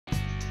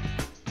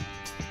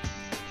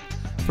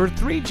For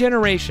 3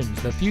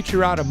 generations, the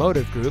Future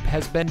Automotive Group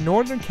has been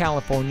Northern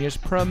California's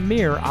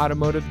premier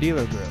automotive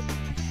dealer group.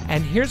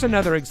 And here's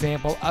another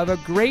example of a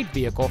great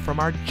vehicle from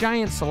our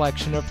giant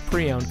selection of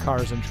pre-owned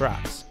cars and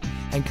trucks.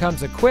 And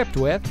comes equipped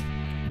with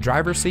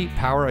driver's seat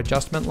power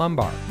adjustment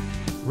lumbar,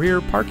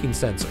 rear parking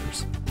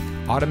sensors,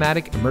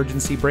 automatic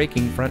emergency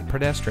braking front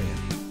pedestrian,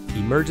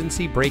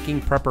 emergency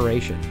braking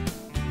preparation,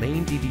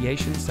 lane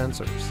deviation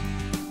sensors,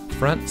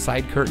 front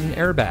side curtain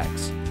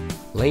airbags,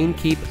 lane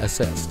keep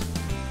assist,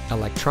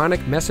 electronic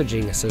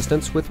messaging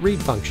assistance with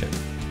read function,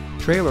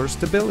 trailer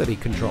stability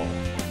control,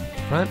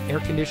 front air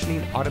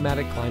conditioning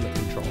automatic climate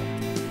control,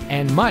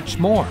 and much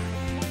more.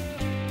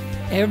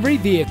 Every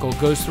vehicle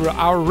goes through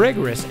our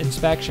rigorous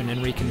inspection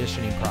and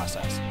reconditioning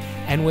process.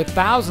 And with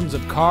thousands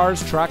of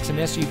cars, trucks, and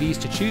SUVs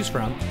to choose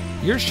from,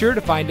 you're sure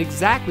to find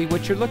exactly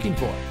what you're looking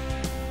for.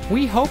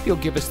 We hope you'll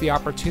give us the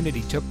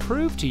opportunity to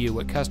prove to you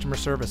what customer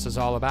service is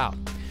all about.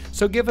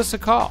 So give us a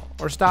call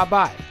or stop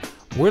by.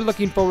 We're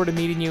looking forward to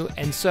meeting you,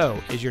 and so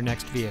is your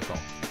next vehicle.